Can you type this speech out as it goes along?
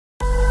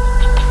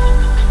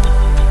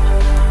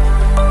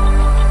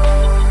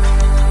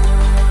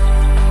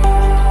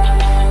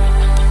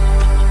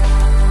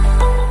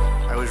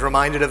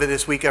reminded of it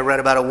this week. I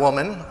read about a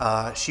woman.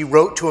 She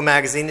wrote to a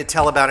magazine to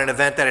tell about an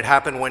event that had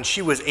happened when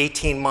she was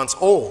 18 months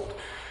old.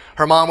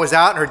 Her mom was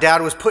out and her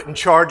dad was put in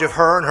charge of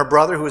her and her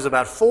brother, who was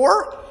about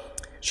 4.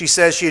 She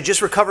says she had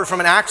just recovered from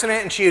an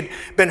accident and she had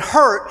been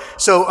hurt,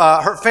 so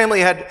her family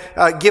had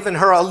given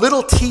her a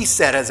little tea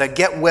set as a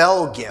get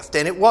well gift,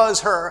 and it was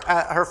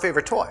her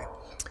favorite toy.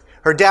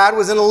 Her dad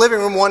was in the living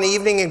room one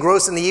evening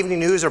engrossed in the evening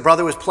news. Her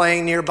brother was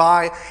playing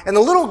nearby, and the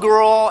little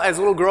girl, as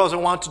little girls are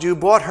wont to do,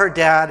 bought her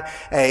dad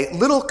a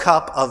little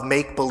cup of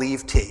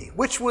make-believe tea,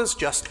 which was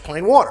just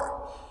plain water.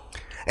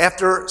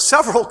 After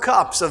several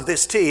cups of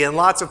this tea and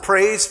lots of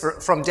praise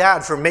from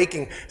Dad for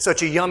making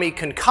such a yummy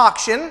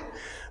concoction,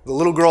 the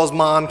little girl's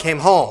mom came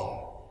home.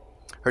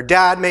 Her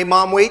dad made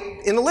Mom wait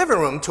in the living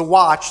room to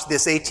watch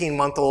this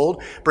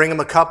 18-month-old bring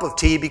him a cup of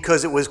tea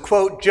because it was,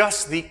 quote,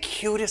 just the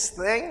cutest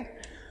thing.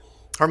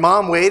 Her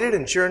mom waited,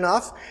 and sure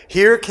enough,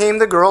 here came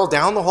the girl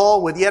down the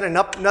hall with yet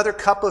another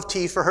cup of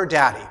tea for her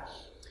daddy.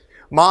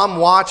 Mom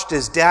watched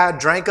as Dad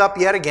drank up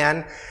yet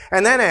again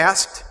and then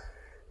asked,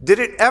 "Did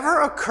it ever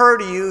occur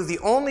to you the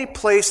only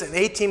place an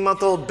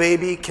 18-month-old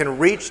baby can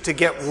reach to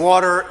get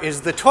water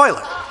is the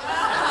toilet?"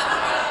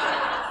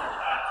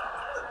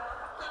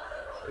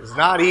 It's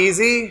not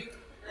easy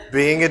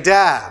being a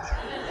dad.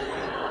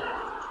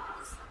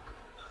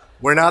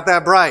 We're not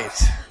that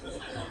bright.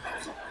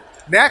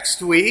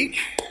 Next week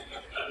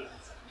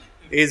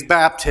is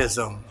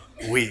baptism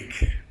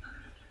week.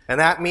 And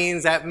that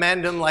means at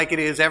Mendham, like it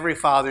is every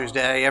Father's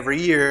Day,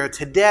 every year,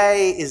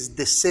 today is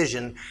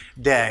decision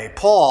day.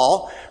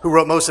 Paul, who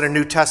wrote most of the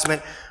New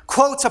Testament,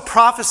 quotes a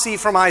prophecy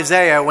from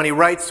Isaiah when he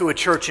writes to a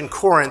church in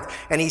Corinth,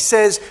 and he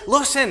says,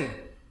 listen,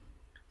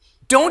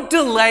 don't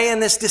delay in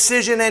this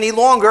decision any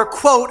longer.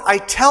 Quote, I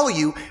tell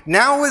you,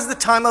 now is the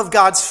time of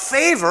God's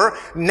favor.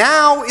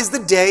 Now is the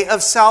day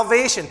of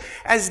salvation.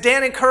 As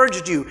Dan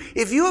encouraged you,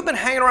 if you have been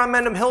hanging around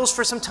Mendham Hills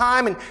for some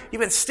time and you've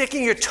been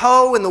sticking your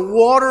toe in the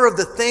water of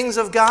the things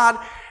of God,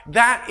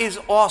 that is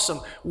awesome.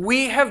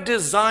 We have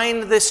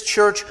designed this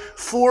church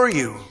for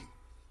you.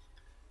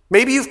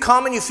 Maybe you've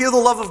come and you feel the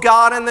love of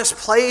God in this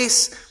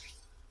place,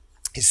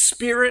 His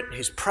Spirit,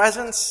 His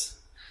presence.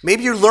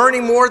 Maybe you're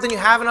learning more than you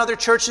have in other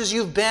churches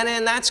you've been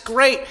in. That's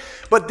great.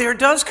 But there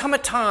does come a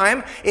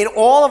time in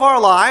all of our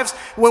lives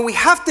when we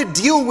have to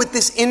deal with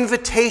this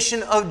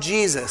invitation of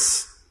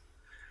Jesus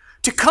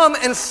to come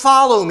and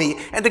follow me.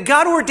 And the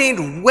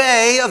God-ordained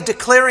way of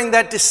declaring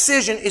that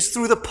decision is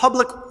through the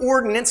public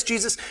ordinance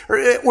Jesus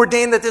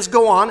ordained that this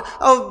go on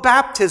of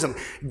baptism,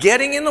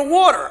 getting in the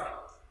water.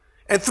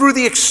 And through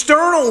the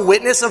external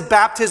witness of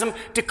baptism,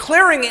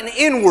 declaring an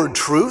inward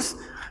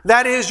truth.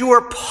 That is, you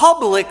are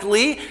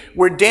publicly,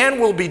 where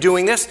Dan will be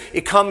doing this,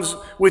 it comes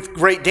with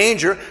great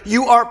danger,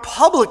 you are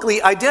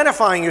publicly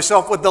identifying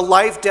yourself with the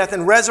life, death,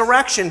 and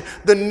resurrection,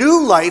 the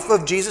new life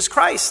of Jesus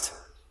Christ.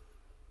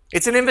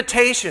 It's an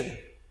invitation.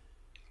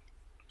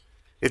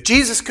 If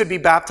Jesus could be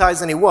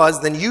baptized, and he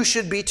was, then you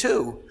should be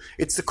too.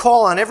 It's the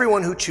call on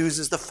everyone who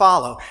chooses to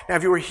follow. Now,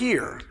 if you were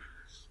here,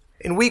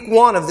 in week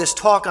 1 of this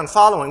talk on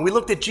following, we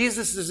looked at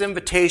Jesus'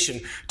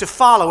 invitation to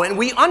follow, and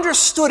we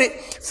understood it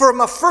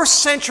from a first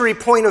century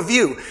point of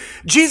view.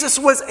 Jesus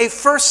was a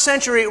first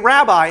century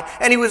rabbi,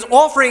 and he was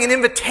offering an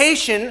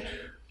invitation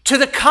to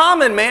the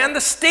common man,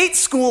 the state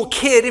school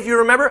kid, if you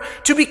remember,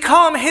 to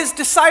become his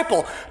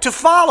disciple, to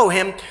follow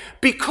him,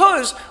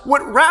 because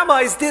what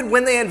rabbis did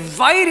when they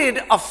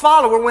invited a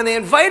follower, when they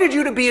invited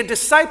you to be a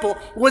disciple,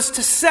 was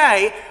to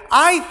say,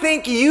 I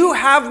think you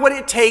have what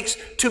it takes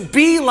to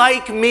be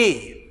like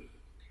me.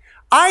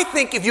 I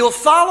think if you'll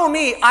follow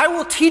me, I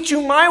will teach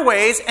you my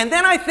ways, and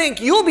then I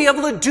think you'll be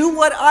able to do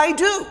what I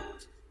do.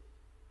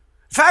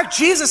 In fact,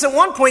 Jesus at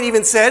one point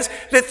even says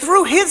that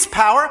through his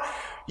power,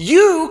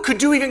 you could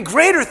do even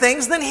greater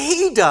things than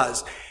he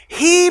does.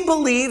 He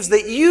believes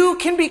that you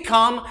can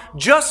become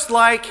just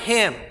like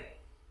him,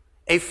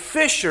 a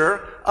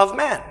fisher of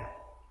men.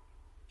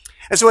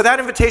 And so with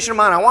that invitation in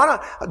mind, I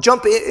want to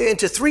jump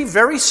into 3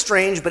 very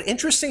strange but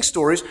interesting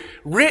stories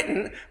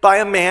written by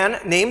a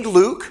man named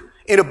Luke,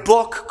 in a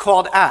book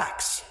called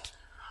Acts.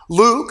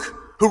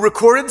 Luke, who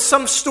recorded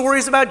some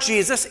stories about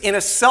Jesus in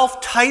a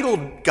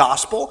self-titled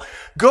gospel,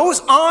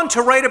 goes on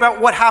to write about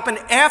what happened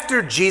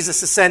after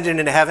Jesus ascended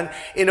into heaven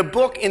in a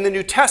book in the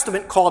New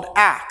Testament called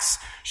Acts,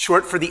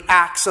 short for the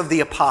Acts of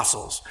the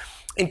Apostles.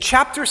 In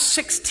chapter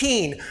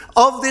 16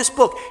 of this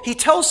book, he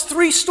tells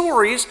 3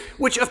 stories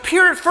which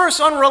appear at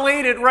first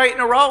unrelated right in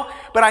a row,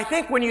 but I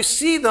think when you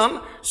see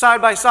them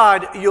side by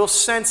side, you'll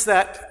sense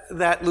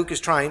that Luke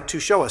is trying to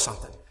show us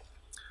something.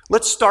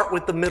 Let's start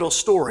with the middle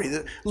story.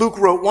 Luke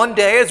wrote, one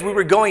day as we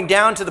were going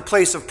down to the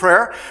place of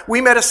prayer,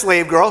 we met a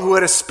slave girl who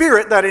had a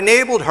spirit that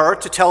enabled her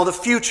to tell the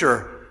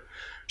future.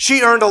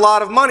 She earned a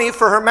lot of money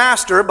for her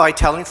master by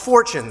telling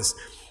fortunes.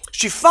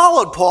 She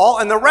followed Paul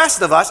and the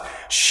rest of us,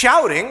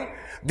 shouting,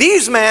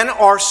 these men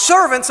are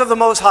servants of the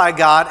Most High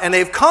God, and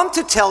they've come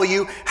to tell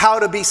you how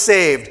to be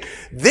saved.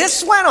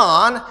 This went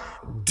on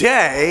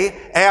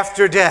day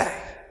after day.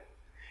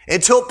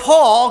 Until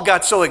Paul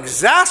got so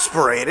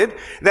exasperated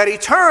that he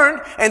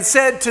turned and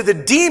said to the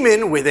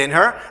demon within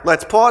her,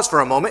 let's pause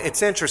for a moment.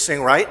 It's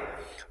interesting, right?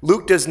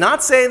 Luke does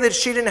not say that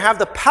she didn't have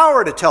the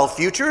power to tell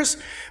futures,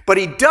 but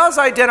he does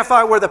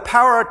identify where the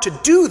power to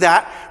do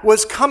that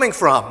was coming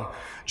from.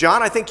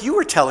 John, I think you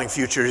were telling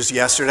futures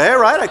yesterday,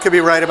 right? I could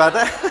be right about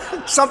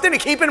that. Something to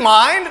keep in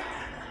mind.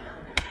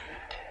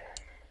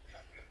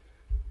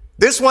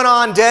 This went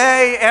on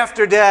day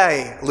after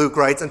day, Luke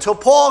writes, until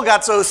Paul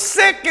got so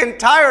sick and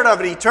tired of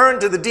it, he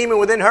turned to the demon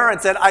within her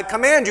and said, I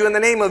command you in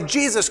the name of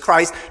Jesus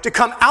Christ to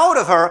come out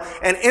of her,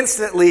 and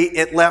instantly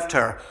it left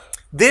her.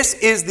 This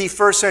is the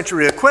first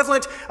century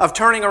equivalent of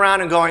turning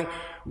around and going,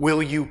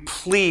 will you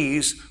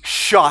please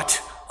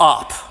shut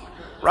up,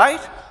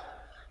 right?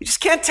 You just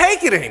can't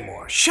take it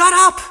anymore. Shut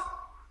up.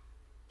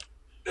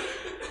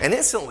 And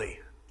instantly,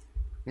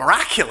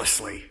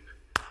 miraculously,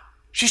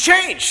 she's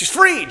changed, she's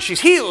freed, she's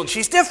healed,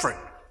 she's different.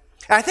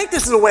 And I think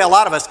this is the way a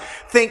lot of us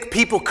think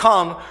people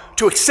come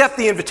to accept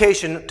the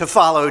invitation to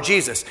follow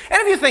Jesus.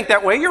 And if you think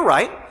that way, you're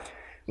right.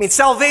 I mean,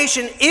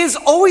 salvation is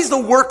always the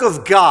work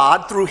of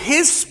God through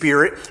His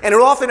Spirit, and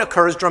it often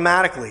occurs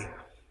dramatically.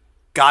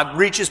 God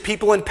reaches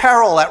people in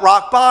peril, at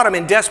rock bottom,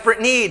 in desperate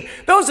need.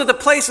 Those are the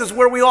places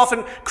where we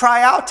often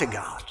cry out to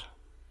God.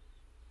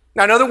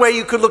 Now, another way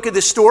you could look at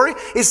this story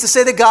is to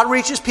say that God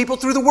reaches people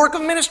through the work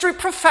of ministry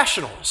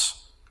professionals.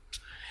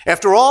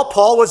 After all,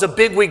 Paul was a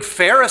bigwig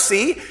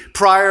Pharisee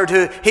prior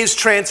to his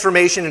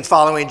transformation in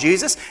following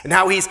Jesus, and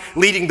now he's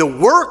leading the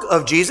work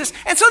of Jesus.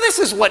 And so this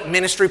is what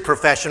ministry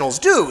professionals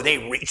do. They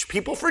reach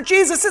people for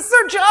Jesus. It's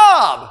their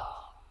job.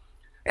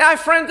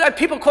 And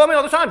people call me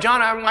all the time,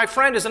 John, my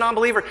friend is an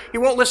unbeliever. He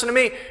won't listen to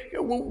me.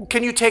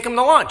 Can you take him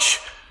to lunch?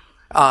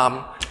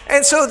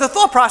 And so the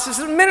thought process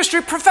is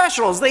ministry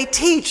professionals. They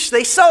teach,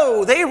 they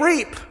sow, they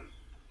reap.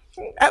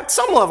 At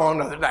some level or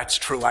another, that's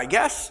true, I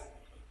guess.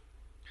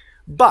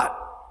 But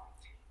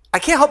I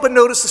can't help but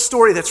notice the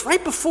story that's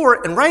right before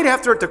it and right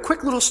after it. They're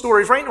quick little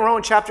stories right in a row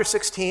in chapter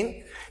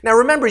 16. Now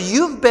remember,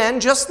 you've been,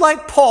 just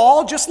like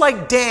Paul, just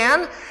like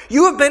Dan,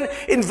 you have been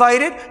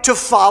invited to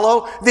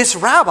follow this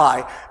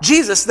rabbi,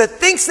 Jesus, that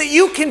thinks that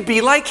you can be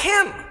like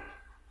him.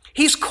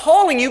 He's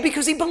calling you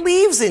because he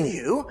believes in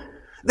you,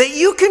 that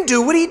you can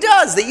do what he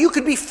does, that you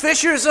could be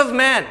fishers of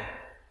men.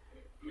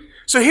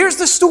 So here's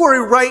the story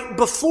right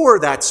before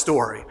that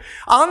story.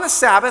 On the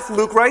Sabbath,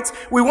 Luke writes,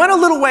 we went a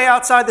little way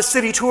outside the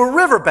city to a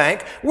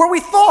riverbank where we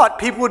thought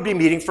people would be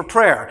meeting for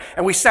prayer.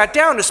 And we sat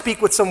down to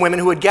speak with some women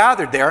who had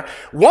gathered there.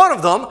 One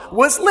of them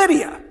was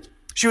Lydia.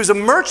 She was a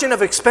merchant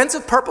of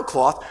expensive purple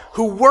cloth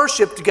who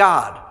worshiped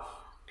God.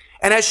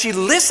 And as she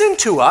listened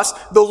to us,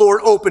 the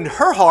Lord opened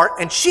her heart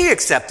and she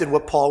accepted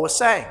what Paul was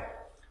saying.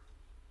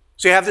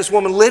 So you have this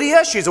woman,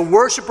 Lydia. She's a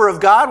worshiper of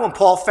God. When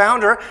Paul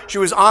found her, she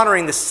was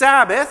honoring the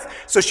Sabbath.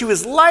 So she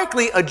was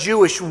likely a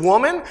Jewish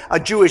woman,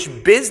 a Jewish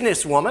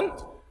businesswoman.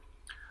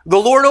 The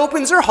Lord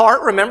opens her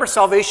heart. Remember,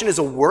 salvation is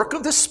a work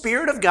of the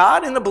Spirit of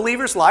God in the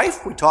believer's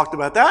life. We talked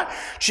about that.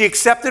 She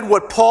accepted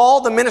what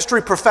Paul, the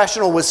ministry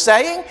professional, was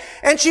saying,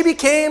 and she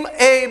became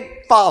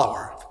a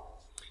follower.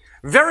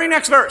 Very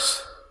next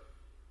verse.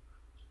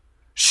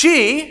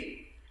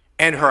 She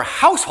and her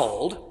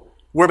household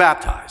were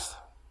baptized.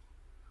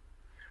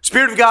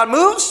 Spirit of God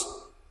moves.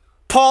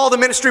 Paul, the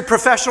ministry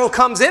professional,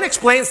 comes in,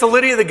 explains to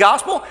Lydia the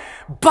gospel.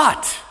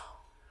 But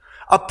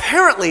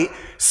apparently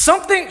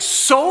something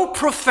so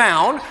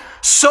profound,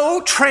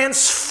 so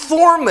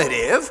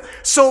transformative,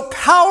 so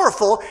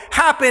powerful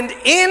happened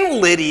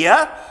in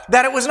Lydia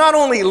that it was not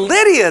only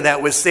Lydia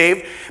that was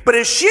saved, but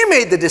as she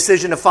made the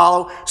decision to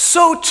follow,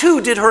 so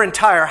too did her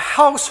entire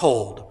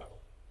household.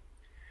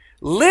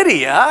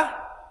 Lydia,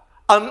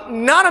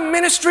 not a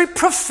ministry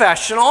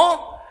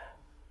professional,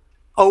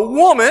 a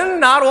woman,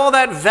 not all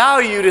that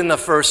valued in the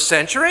first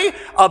century,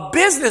 a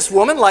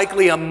businesswoman,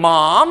 likely a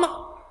mom,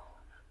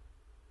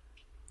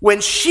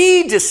 when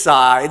she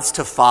decides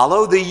to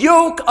follow, the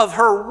yoke of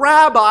her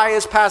rabbi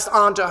is passed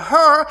on to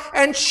her,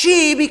 and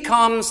she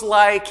becomes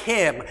like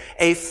him,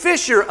 a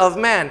fisher of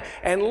men.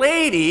 And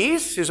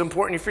ladies, it's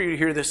important for you to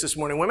hear this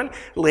morning, women,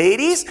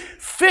 ladies,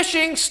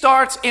 fishing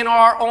starts in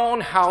our own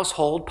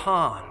household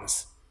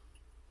ponds.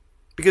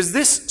 Because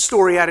this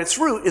story at its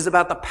root is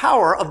about the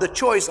power of the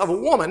choice of a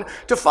woman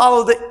to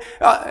follow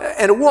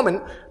and a woman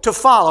to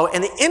follow,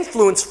 and the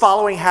influence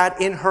following had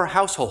in her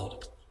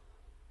household.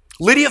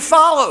 Lydia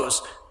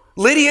follows.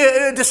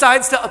 Lydia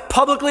decides to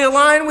publicly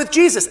align with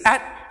Jesus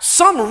at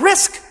some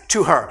risk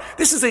to her.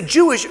 This is a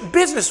Jewish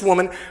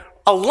businesswoman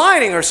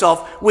aligning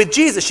herself with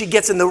Jesus. She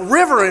gets in the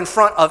river in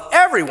front of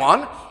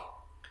everyone,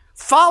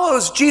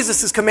 follows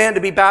Jesus' command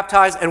to be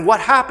baptized, and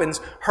what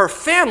happens? Her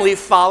family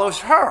follows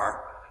her.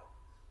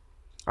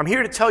 I'm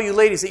here to tell you,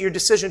 ladies, that your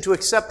decision to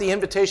accept the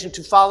invitation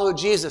to follow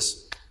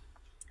Jesus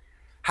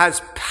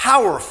has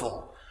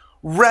powerful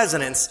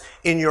resonance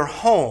in your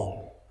home.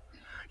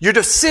 Your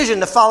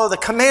decision to follow the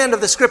command of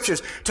the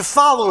Scriptures, to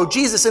follow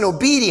Jesus in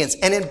obedience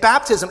and in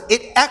baptism,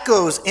 it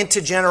echoes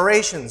into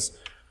generations.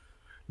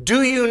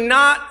 Do you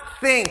not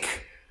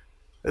think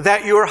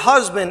that your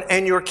husband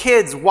and your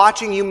kids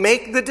watching you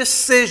make the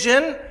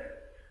decision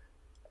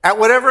at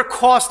whatever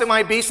cost it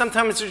might be.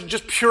 Sometimes it's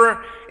just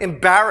pure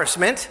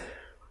embarrassment,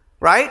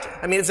 right?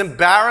 I mean, it's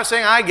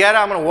embarrassing. I get it.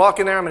 I'm going to walk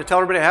in there. I'm going to tell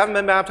everybody I haven't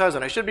been baptized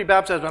and I should be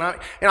baptized,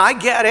 but I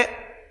get it.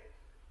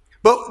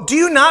 But do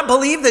you not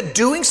believe that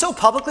doing so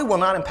publicly will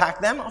not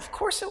impact them? Of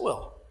course it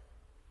will.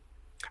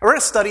 I read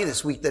a study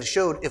this week that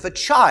showed if a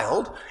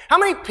child, how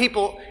many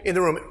people in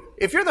the room,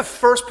 if you're the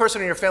first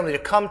person in your family to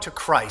come to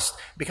Christ,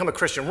 become a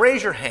Christian,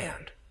 raise your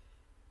hand.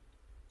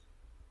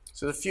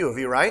 So a few of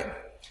you, right?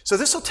 So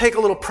this will take a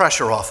little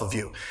pressure off of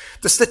you.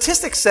 The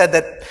statistics said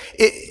that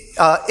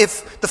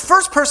if the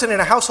first person in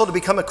a household to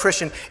become a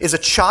Christian is a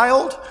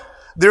child,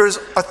 there's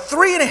a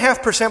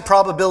 3.5%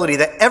 probability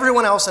that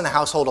everyone else in the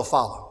household will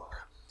follow.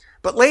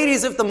 But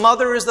ladies, if the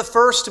mother is the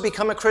first to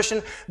become a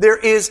Christian, there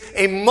is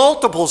a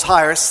multiples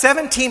higher,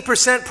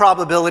 17%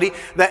 probability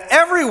that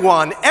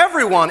everyone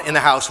in the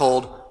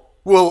household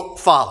will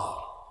follow.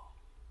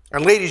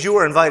 And ladies, you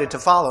are invited to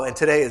follow, and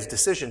today is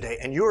decision day,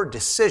 and your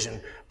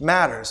decision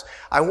matters.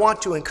 I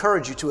want to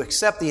encourage you to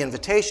accept the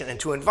invitation and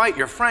to invite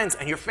your friends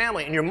and your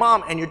family and your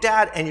mom and your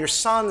dad and your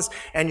sons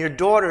and your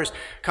daughters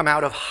come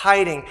out of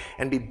hiding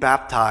and be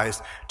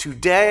baptized.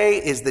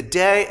 Today is the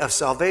day of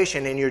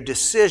salvation, and your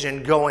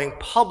decision going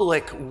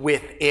public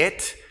with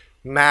it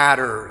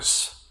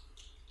matters.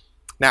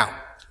 Now,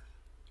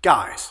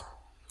 guys,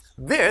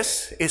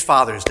 this is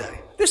Father's Day.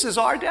 This is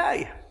our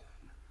day.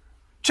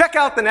 Check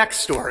out the next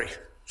story.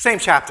 Same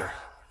chapter.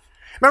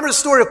 Remember the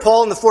story of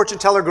Paul and the fortune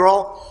teller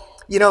girl?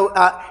 You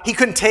know, he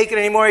couldn't take it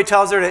anymore. He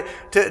tells her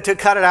to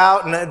cut it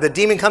out, and the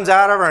demon comes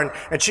out of her,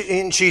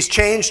 and she's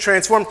changed,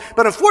 transformed.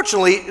 But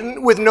unfortunately,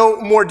 with no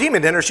more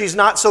demon in her, she's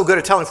not so good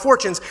at telling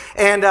fortunes.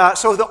 And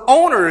so the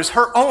owners,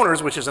 her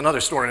owners, which is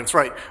another story in its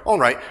own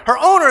right, her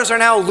owners are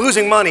now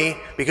losing money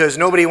because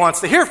nobody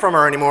wants to hear from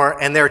her anymore,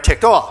 and they're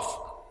ticked off.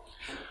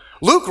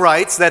 Luke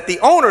writes that the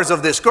owners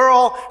of this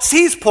girl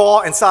seized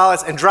Paul and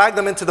Silas and dragged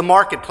them into the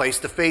marketplace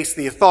to face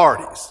the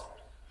authorities.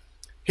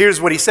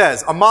 Here's what he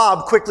says. A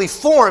mob quickly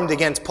formed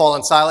against Paul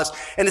and Silas,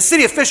 and the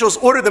city officials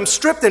ordered them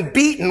stripped and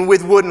beaten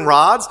with wooden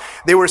rods.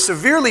 They were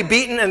severely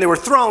beaten, and they were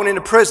thrown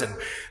into prison.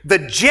 The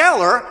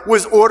jailer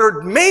was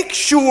ordered, make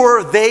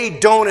sure they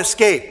don't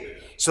escape.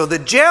 So the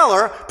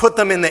jailer put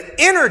them in the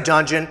inner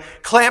dungeon,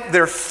 clamped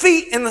their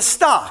feet in the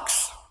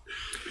stocks.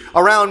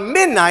 Around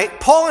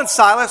midnight, Paul and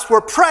Silas were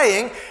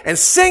praying and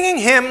singing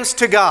hymns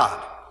to God,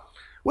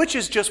 which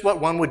is just what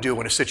one would do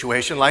in a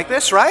situation like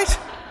this, right?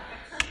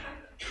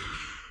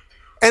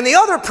 And the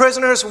other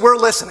prisoners were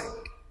listening.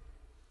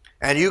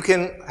 And you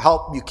can't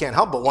help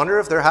but wonder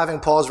if they're having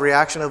Paul's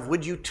reaction of,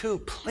 would you too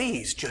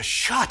please just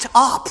shut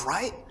up,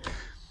 right?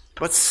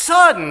 But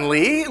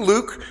suddenly,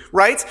 Luke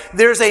writes,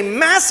 there's a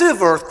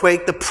massive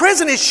earthquake. The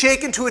prison is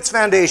shaken to its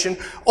foundation.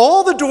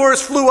 All the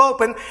doors flew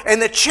open,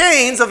 and the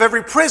chains of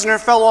every prisoner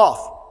fell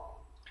off.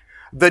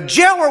 The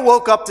jailer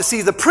woke up to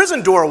see the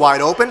prison door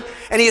wide open,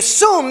 and he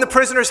assumed the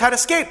prisoners had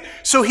escaped.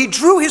 So he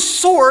drew his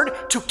sword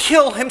to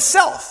kill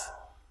himself.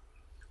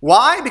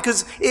 Why?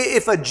 Because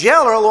if a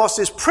jailer lost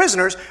his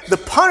prisoners, the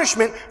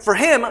punishment for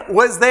him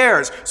was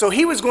theirs. So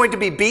he was going to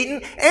be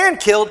beaten and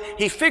killed.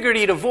 He figured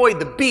he'd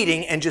avoid the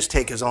beating and just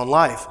take his own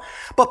life.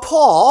 But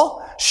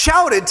Paul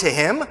shouted to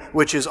him,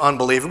 which is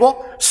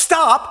unbelievable,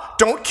 stop,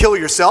 don't kill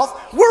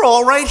yourself. We're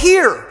all right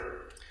here.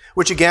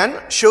 Which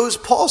again shows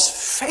Paul's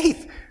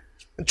faith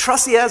and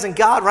trust he has in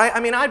God, right? I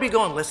mean, I'd be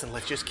going, listen,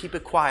 let's just keep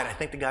it quiet. I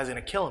think the guy's going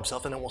to kill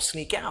himself and then we'll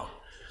sneak out.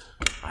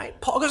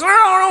 Right? Paul goes, no,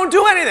 don't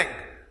do anything.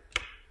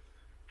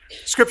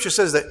 Scripture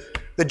says that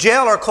the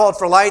jailer called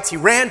for lights. He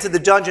ran to the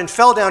dungeon,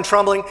 fell down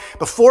trembling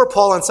before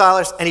Paul and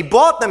Silas, and he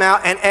brought them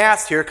out and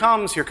asked, here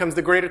comes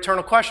the great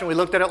eternal question. We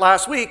looked at it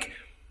last week.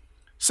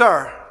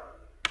 Sir,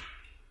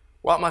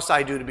 what must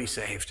I do to be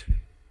saved?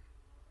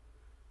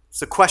 It's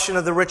the question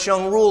of the rich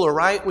young ruler,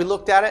 right? We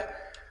looked at it.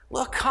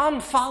 Look,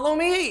 come, follow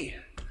me.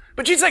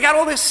 But Jesus, I got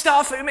all this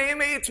stuff. It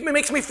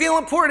makes me feel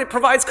important. It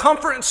provides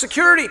comfort and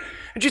security.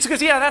 And Jesus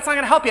goes, yeah, that's not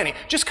going to help you any.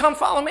 Just come,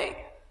 follow me.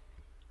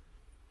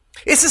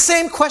 It's the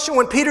same question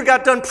when Peter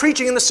got done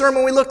preaching in the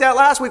sermon we looked at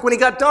last week, when he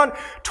got done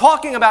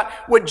talking about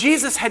what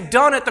Jesus had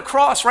done at the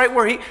cross, right?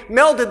 Where he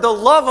melded the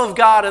love of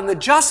God and the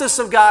justice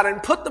of God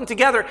and put them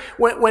together.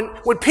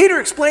 When Peter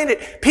explained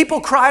it,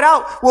 people cried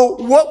out, well,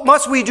 what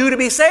must we do to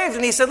be saved?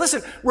 And he said,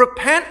 listen,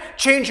 repent,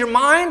 change your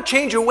mind,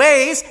 change your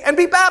ways, and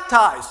be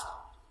baptized.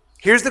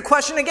 Here's the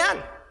question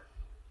again.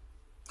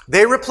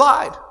 They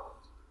replied,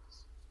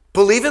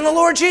 believe in the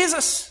Lord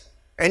Jesus,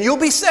 and you'll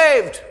be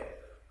saved,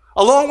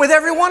 along with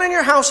everyone in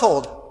your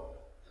household.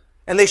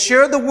 And they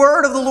shared the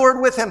word of the Lord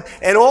with him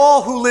and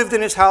all who lived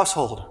in his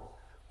household.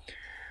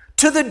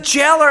 To the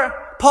jailer,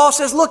 Paul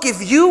says, look,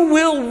 if you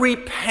will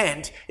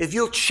repent, if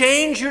you'll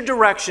change your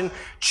direction,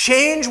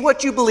 change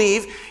what you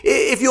believe,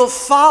 if you'll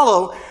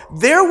follow,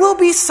 there will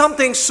be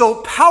something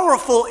so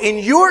powerful in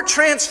your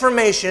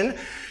transformation,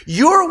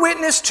 your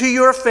witness to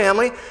your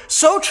family,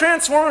 so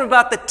transformative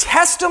about the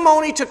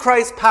testimony to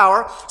Christ's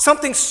power,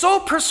 something so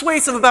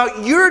persuasive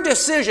about your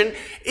decision.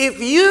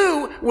 If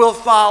you will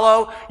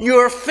follow,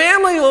 your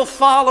family will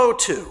follow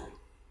too.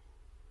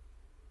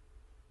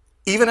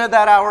 Even at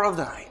that hour of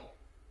the night.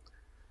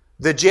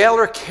 The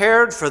jailer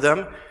cared for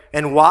them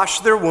and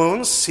washed their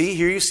wounds. See,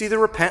 here you see the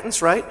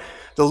repentance, right?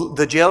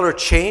 The jailer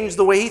changed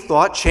the way he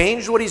thought,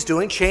 changed what he's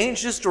doing,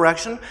 changed his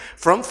direction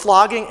from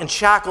flogging and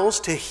shackles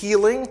to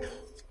healing.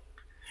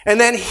 And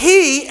then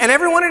he and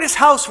everyone in his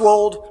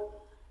household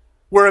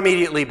were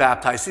immediately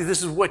baptized. See,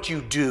 this is what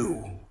you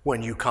do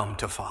when you come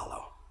to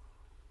follow.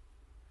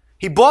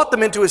 He brought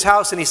them into his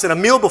house and he set a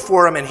meal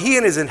before him, and he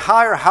and his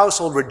entire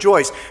household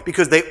rejoiced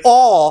because they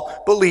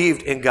all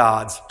believed in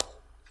God.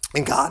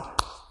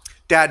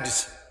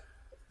 Dads,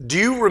 do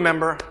you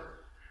remember?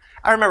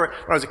 I remember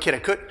when I was a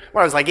kid,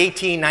 when I was like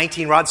 18,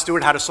 19, Rod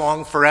Stewart had a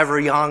song, Forever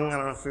Young. I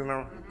don't know if you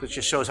remember. It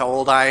just shows how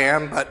old I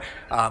am. But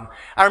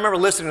I remember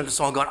listening to the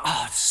song going,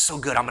 oh, it's so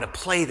good. I'm going to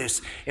play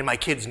this in my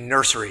kids'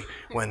 nursery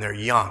when they're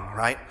young,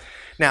 right?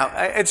 Now,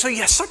 and so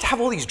you start to have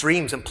all these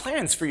dreams and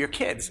plans for your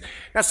kids.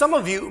 Now, some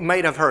of you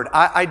might have heard,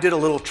 I did a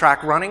little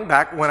track running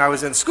back when I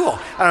was in school.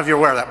 I don't know if you're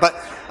aware of that. But,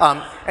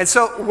 and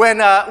so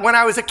when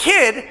I was a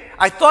kid,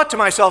 I thought to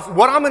myself,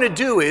 what I'm going to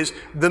do is,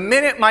 the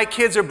minute my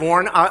kids are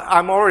born,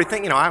 I'm already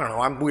thinking, I don't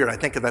know, I'm weird, I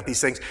think about these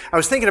things. I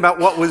was thinking about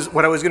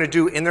what I was going to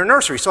do in their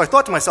nursery. So I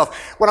thought to myself,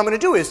 what I'm going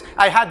to do is,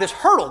 I had this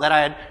hurdle that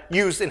I had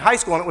used in high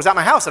school, and it was at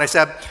my house, and I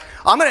said,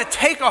 I'm going to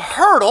take a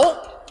hurdle,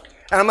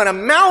 and I'm going to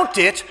mount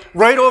it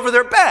right over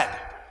their bed.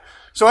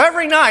 So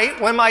every night,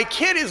 when my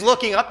kid is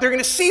looking up, they're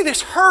going to see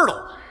this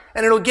hurdle,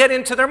 and it'll get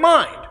into their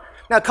mind.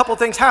 Now, a couple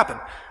things happen.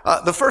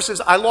 The first is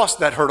I lost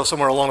that hurdle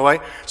somewhere along the way,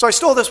 so I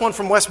stole this one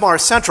from West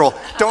Morris Central.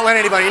 Don't let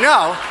anybody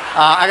know.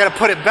 I got to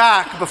put it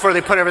back before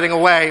they put everything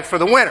away for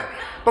the winter.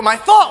 But my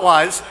thought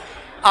was,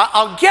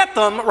 I'll get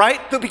them, right,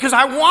 because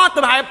I want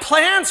them. I have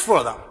plans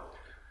for them.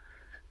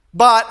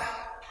 But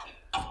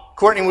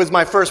Courtney was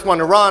my first one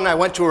to run. I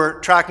went to her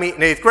track meet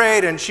in 8th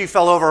grade, and she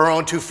fell over her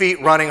own 2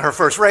 feet running her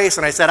first race.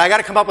 And I said, I got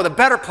to come up with a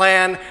better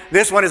plan.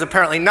 This one is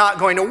apparently not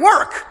going to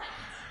work.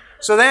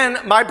 So then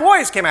my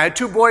boys came. I had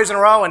 2 boys in a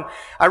row, and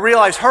I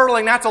realized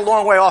hurdling, that's a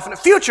long way off in the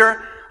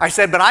future. I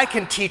said, but I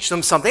can teach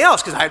them something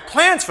else because I had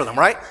plans for them,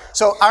 right?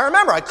 So I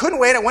remember I couldn't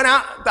wait. I went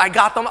out. I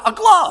got them a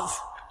glove,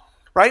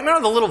 right?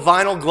 Remember the little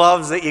vinyl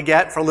gloves that you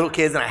get for little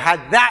kids? And I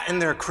had that in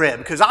their crib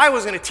because I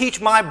was going to teach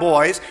my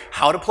boys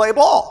how to play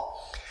ball.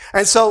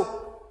 And so,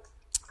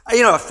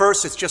 at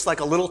first it's just like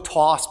a little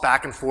toss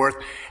back and forth.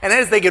 And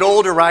as they get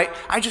older, right,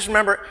 I just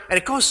remember, and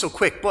it goes so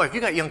quick. Boy, if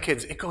you got young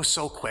kids, it goes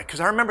so quick.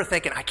 Because I remember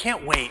thinking, I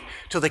can't wait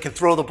till they can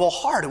throw the ball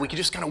hard and we can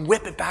just kind of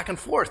whip it back and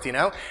forth,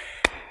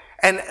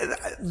 And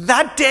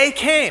that day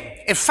came.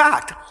 In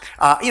fact,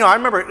 I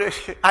remember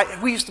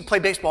we used to play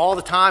baseball all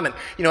the time. And,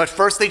 at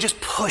first they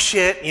just push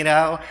it, And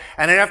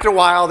then after a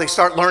while they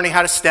start learning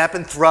how to step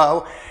and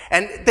throw.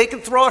 And they can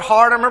throw it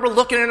hard. I remember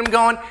looking at them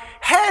going,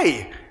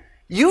 hey,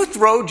 you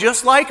throw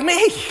just like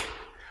me.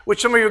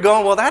 Which some of you are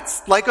going, well,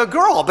 that's like a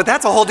girl, but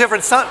that's a whole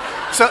different son.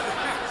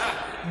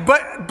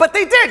 But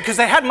they did, because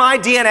they had my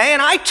DNA,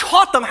 and I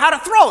taught them how to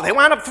throw. They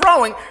wound up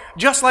throwing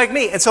just like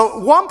me. And so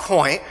at one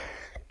point,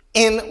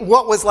 in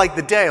what was like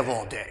the day of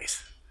all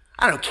days,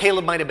 I don't know,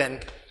 Caleb might have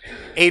been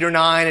 8 or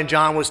 9, and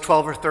John was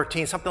 12 or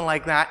 13, something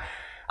like that.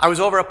 I was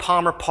over at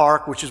Palmer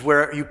Park, which is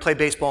where you play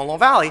baseball in Lone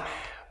Valley.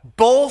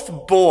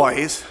 Both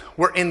boys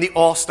were in the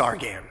All-Star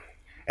game.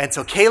 And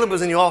so Caleb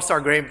was in the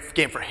All-Star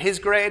game for his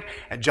grade,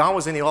 and John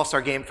was in the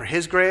All-Star game for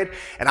his grade,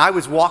 and I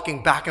was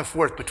walking back and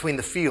forth between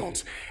the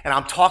fields, and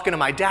I'm talking to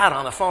my dad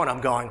on the phone.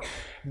 I'm going,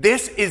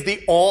 this is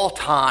the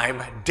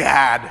all-time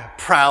dad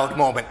proud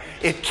moment.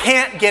 It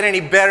can't get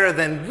any better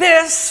than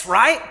this,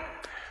 right?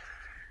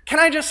 Can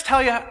I just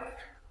tell you,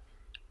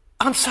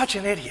 I'm such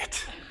an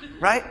idiot,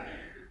 right?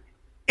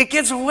 It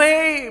gets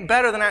way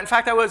better than that. In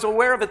fact, I was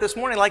aware of it this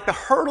morning. Like, the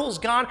hurdle's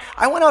gone.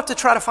 I went out to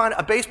try to find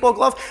a baseball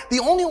glove. The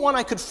only one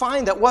I could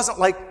find that wasn't,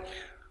 like,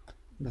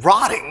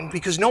 rotting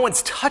because no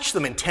one's touched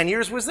them in 10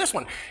 years was this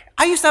one.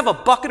 I used to have a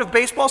bucket of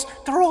baseballs.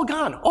 They're all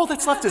gone. All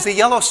that's left is a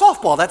yellow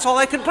softball. That's all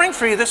I could bring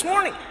for you this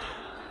morning.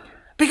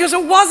 Because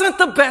it wasn't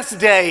the best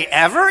day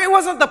ever. It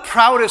wasn't the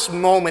proudest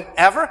moment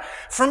ever.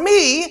 For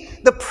me,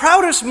 the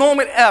proudest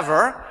moment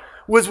ever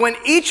was when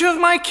each of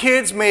my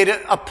kids made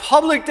a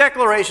public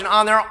declaration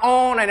on their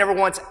own. I never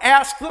once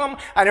asked them.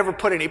 I never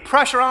put any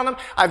pressure on them.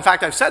 In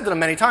fact, I've said to them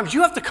many times,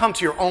 you have to come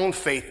to your own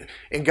faith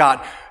in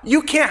God.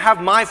 You can't have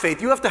my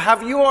faith. You have to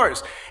have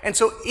yours. And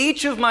so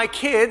each of my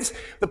kids,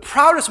 the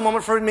proudest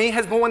moment for me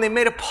has been when they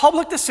made a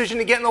public decision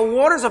to get in the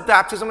waters of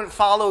baptism and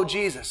follow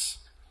Jesus.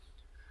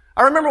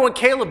 I remember when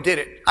Caleb did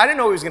it. I didn't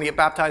know he was going to get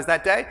baptized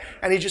that day,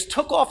 and he just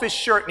took off his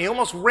shirt and he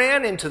almost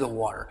ran into the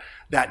water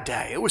that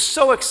day. It was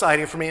so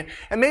exciting for me.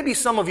 And maybe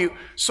some of you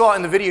saw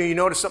in the video, you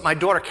noticed that my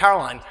daughter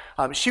Caroline,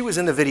 she was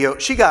in the video.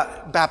 She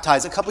got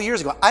baptized a couple years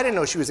ago. I didn't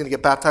know she was going to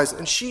get baptized,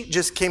 and she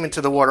just came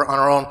into the water on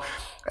her own.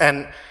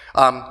 And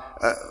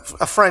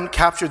a friend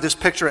captured this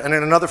picture, and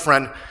then another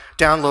friend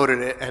downloaded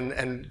it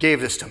and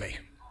gave this to me.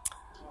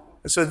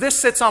 And so this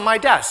sits on my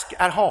desk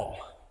at home.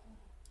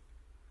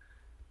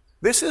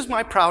 This is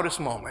my proudest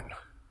moment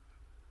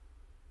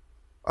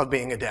of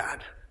being a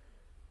dad.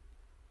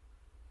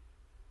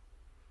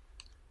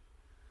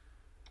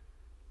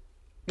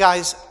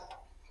 Guys,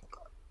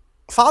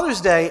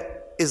 Father's Day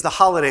is the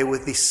holiday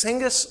with the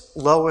single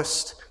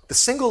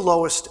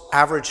lowest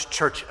average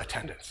church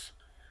attendance.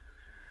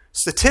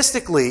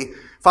 Statistically,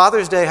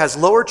 Father's Day has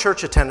lower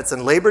church attendance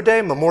than Labor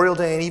Day, Memorial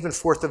Day, and even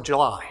 4th of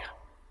July.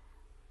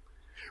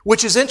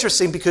 Which is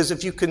interesting because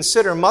if you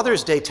consider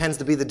Mother's Day tends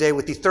to be the day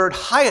with the third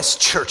highest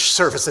church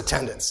service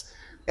attendance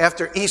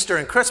after Easter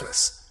and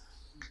Christmas.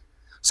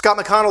 Scott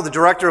McConnell, the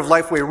director of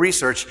Lifeway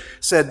Research,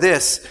 said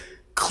this: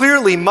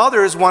 clearly,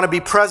 mothers want to be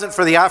present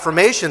for the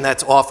affirmation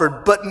that's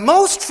offered, but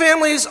most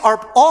families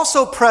are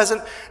also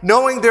present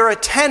knowing their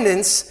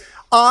attendance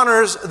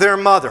honors their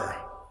mother.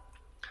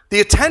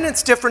 The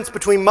attendance difference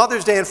between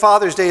Mother's Day and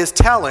Father's Day is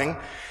telling.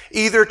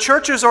 Either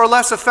churches are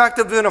less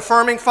effective in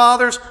affirming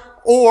fathers,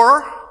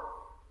 or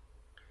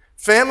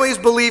families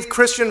believe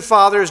Christian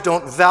fathers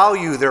don't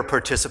value their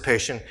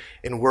participation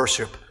in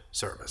worship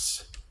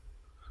service.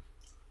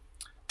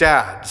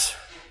 Dads,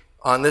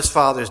 on this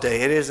Father's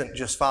Day, it isn't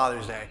just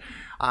Father's Day.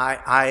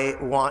 I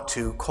want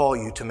to call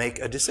you to make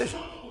a decision.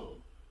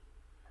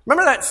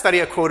 Remember that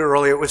study I quoted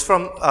earlier? It was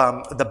from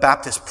the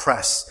Baptist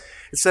Press.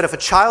 It said if a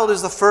child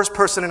is the first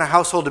person in a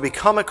household to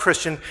become a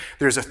Christian,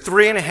 there's a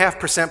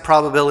 3.5%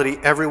 probability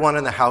everyone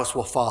in the house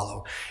will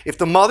follow. If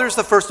the mother's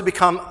the first to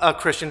become a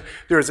Christian,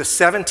 there is a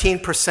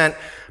 17%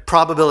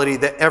 probability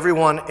that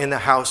everyone in the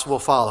house will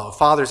follow.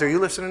 Fathers, are you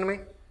listening to me?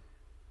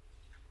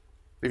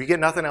 If you get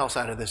nothing else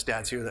out of this,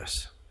 dads, hear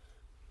this.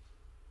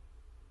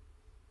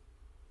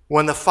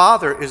 When the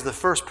father is the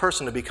first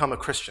person to become a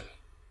Christian,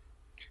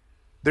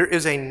 there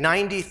is a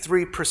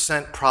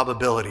 93%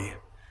 probability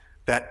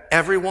that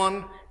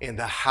everyone in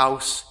the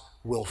house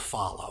will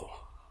follow.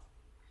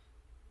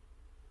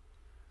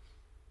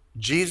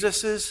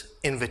 Jesus'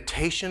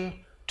 invitation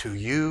to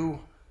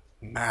you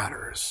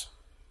matters.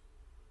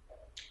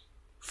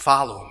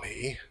 Follow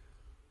me,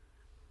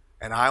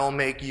 and I will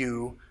make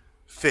you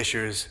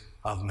fishers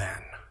of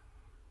men.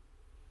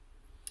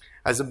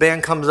 As the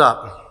band comes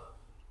up,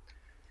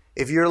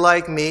 if you're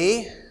like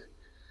me,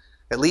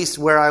 at least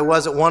where I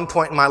was at one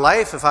point in my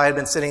life, if I had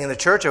been sitting in the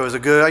church, I was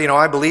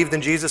I believed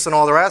in Jesus and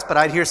all the rest, but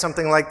I'd hear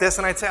something like this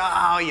and I'd say,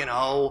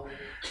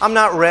 I'm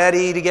not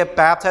ready to get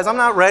baptized. I'm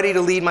not ready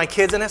to lead my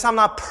kids in this. I'm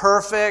not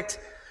perfect.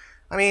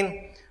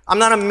 I'm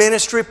not a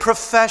ministry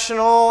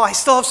professional. I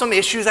still have some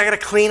issues I got to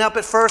clean up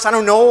at first. I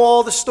don't know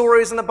all the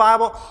stories in the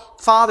Bible.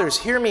 Fathers,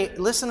 hear me,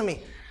 listen to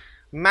me.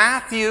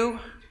 Matthew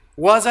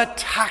was a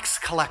tax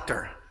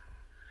collector.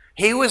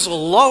 He was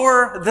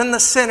lower than the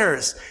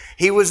sinners.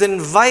 He was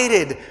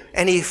invited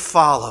and he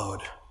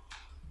followed.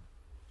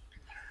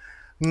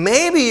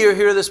 Maybe you're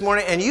here this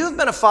morning and you've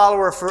been a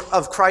follower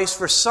of Christ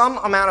for some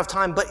amount of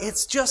time, but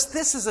it's just,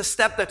 this is a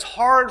step that's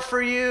hard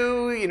for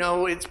you.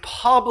 It's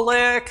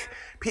public.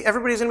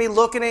 Everybody's going to be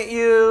looking at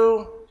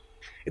you.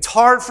 It's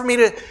hard for me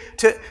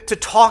to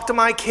talk to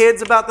my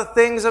kids about the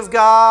things of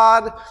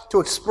God, to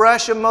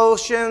express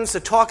emotions, to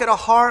talk at a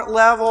heart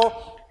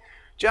level.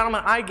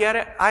 Gentlemen, I get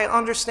it. I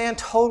understand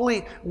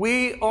totally.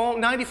 We all,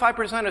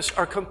 95% of us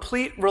are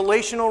complete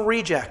relational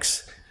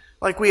rejects.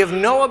 Like we have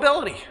no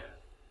ability.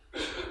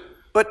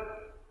 But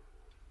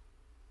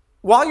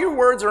while your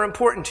words are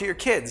important to your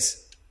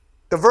kids,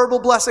 the verbal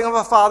blessing of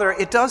a father,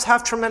 it does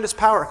have tremendous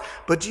power.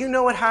 But do you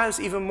know it has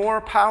even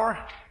more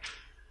power?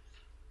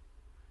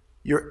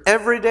 Your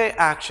everyday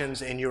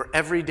actions in your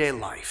everyday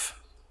life.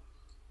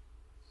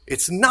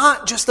 It's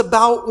not just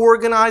about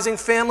organizing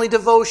family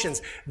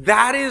devotions.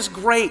 That is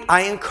great.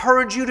 I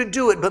encourage you to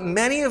do it, but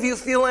many of you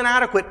feel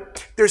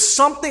inadequate. There's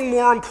something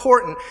more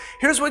important.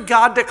 Here's what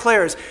God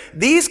declares.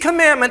 These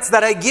commandments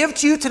that I give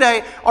to you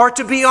today are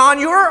to be on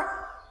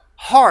your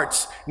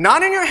hearts,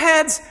 not in your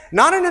heads,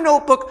 not in a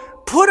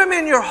notebook. Put them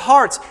in your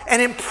hearts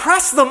and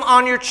impress them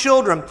on your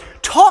children.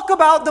 Talk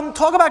about them.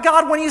 Talk about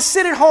God when you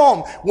sit at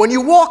home, when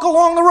you walk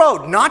along the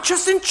road, not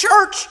just in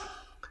church.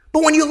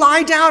 But when you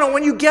lie down and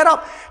when you get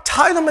up,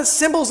 tie them as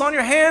symbols on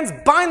your hands,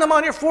 bind them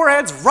on your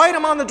foreheads, write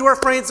them on the door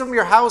frames of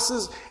your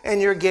houses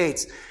and your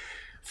gates.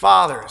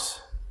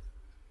 Fathers,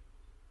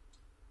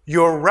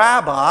 your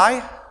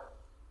rabbi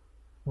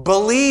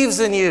believes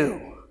in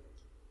you.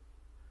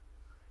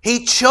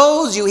 He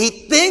chose you. He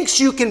thinks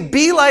you can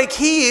be like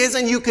he is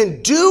and you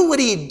can do what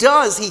he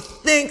does. He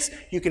thinks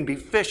you can be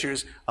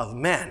fishers of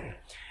men.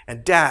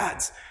 And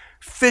dads,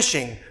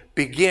 fishing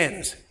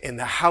begins in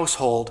the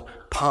household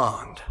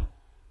pond.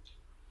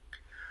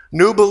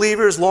 New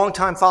believers,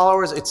 longtime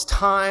followers, it's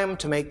time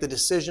to make the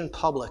decision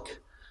public.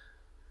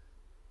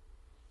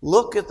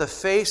 Look at the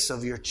face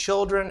of your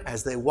children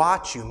as they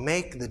watch you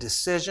make the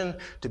decision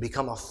to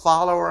become a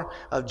follower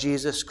of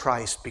Jesus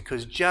Christ.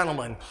 Because,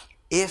 gentlemen,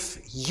 if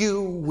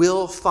you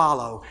will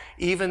follow,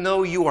 even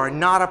though you are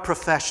not a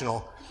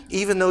professional,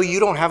 even though you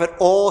don't have it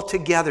all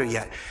together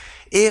yet,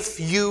 if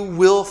you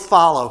will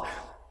follow,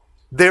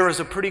 there is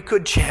a pretty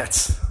good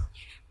chance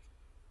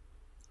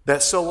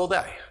that so will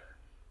they.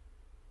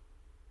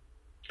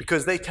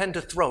 Because they tend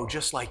to throw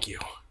just like you.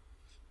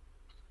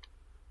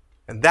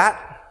 And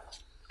that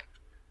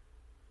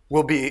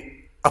will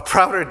be a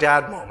prouder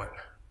dad moment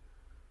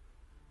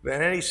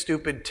than any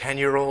stupid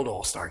 10-year-old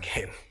all-star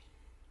game.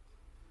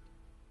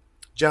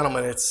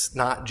 Gentlemen, it's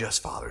not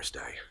just Father's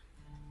Day.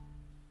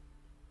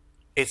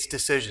 It's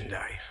decision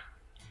day.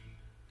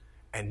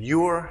 And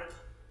your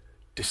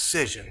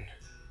decision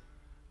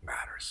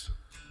matters.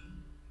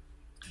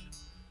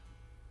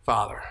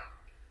 Father,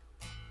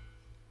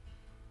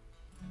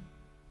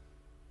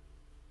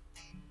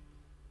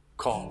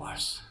 call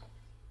us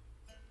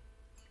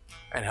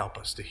and help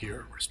us to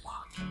hear and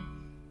respond.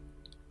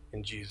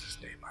 In Jesus'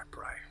 name I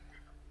pray.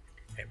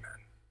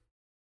 Amen.